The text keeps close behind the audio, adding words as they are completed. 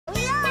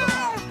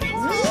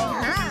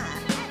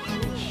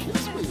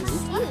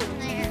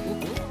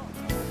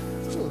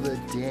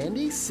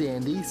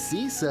Sandy,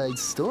 Seaside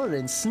Store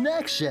and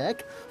Snack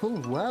Shack.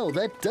 Oh, wow,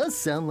 that does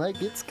sound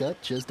like it's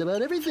got just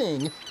about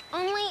everything.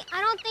 Only I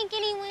don't think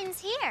anyone's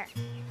here.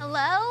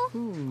 Hello?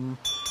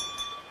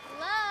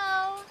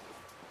 Hello?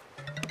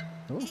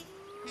 Oh.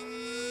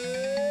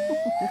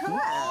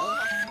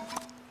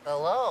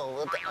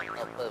 Hello.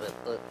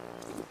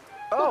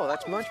 Oh,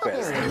 that's much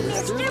better.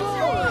 Mr.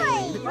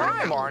 Boyd!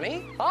 Hi,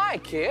 Barney. Hi,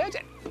 kids.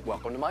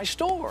 Welcome to my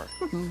store.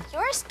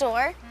 Your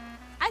store?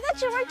 I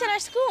thought you worked at our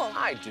school.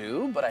 I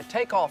do, but I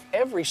take off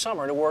every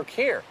summer to work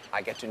here.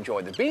 I get to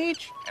enjoy the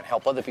beach and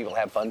help other people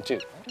have fun, too.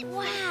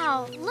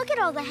 Wow, look at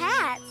all the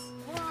hats.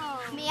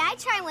 Whoa. May I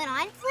try one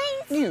on,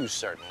 please? You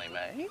certainly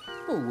may.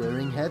 Well,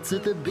 wearing hats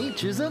at the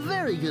beach is a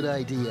very good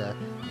idea.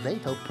 They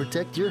help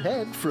protect your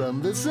head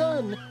from the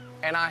sun.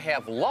 And I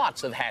have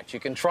lots of hats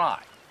you can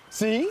try.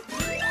 See?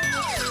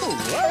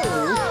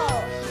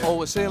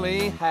 Oh, a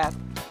silly hat,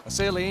 a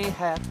silly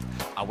hat.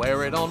 I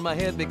wear it on my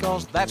head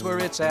because that's where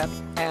it's at.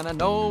 And I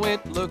know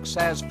it looks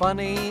as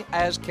funny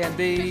as can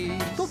be.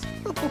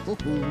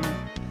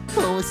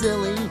 Oh, a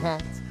silly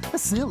hat, a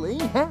silly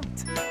hat.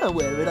 I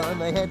wear it on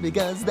my head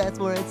because that's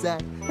where it's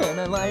at. And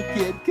I like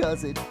it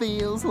cause it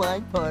feels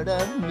like part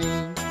of me.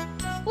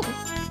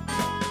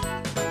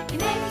 It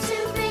may be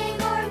too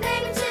big or it may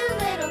be too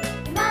little.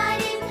 It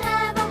might even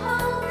have a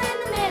hole in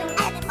the middle.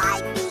 And it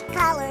might be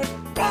colored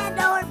red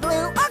or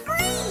blue or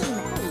green.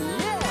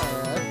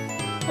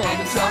 Yeah. And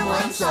if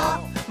someone saw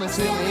my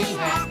silly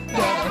hat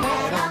that I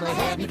had on my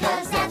head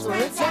because that's where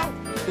it's at,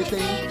 they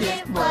think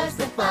it was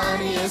the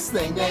funniest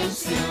thing they've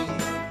seen.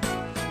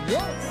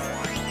 Yes.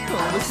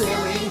 Oh, a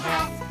silly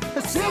hat,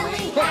 a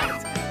silly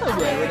hat. I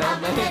wear it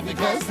on my head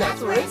because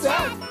that's where it's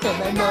at.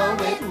 And I know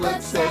it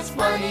looks as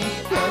funny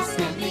as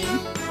can be.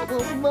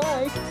 Oh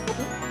my.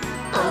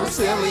 Oh, a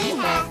silly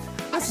hat,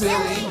 a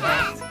silly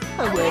hat.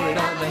 I wear it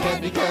on my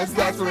head because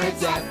that's where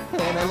it's at.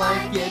 And I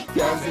like it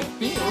cause it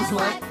feels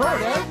like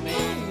part of me.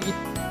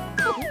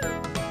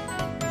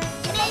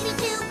 It may be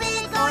too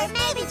big or it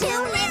may be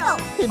too little.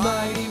 It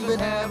might even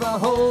have a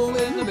hole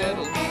in the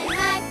middle. And it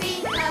might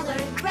be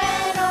colored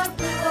red or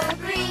blue or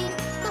green.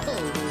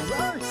 Those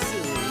are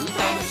silly.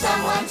 And if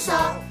someone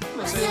saw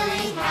my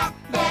silly hat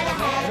that I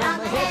had on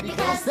my head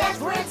because that's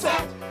where it's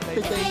at,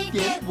 They think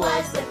it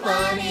was the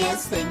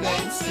funniest thing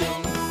they've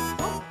seen.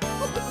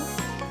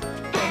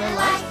 And I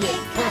like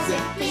it cause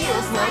it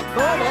feels like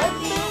part of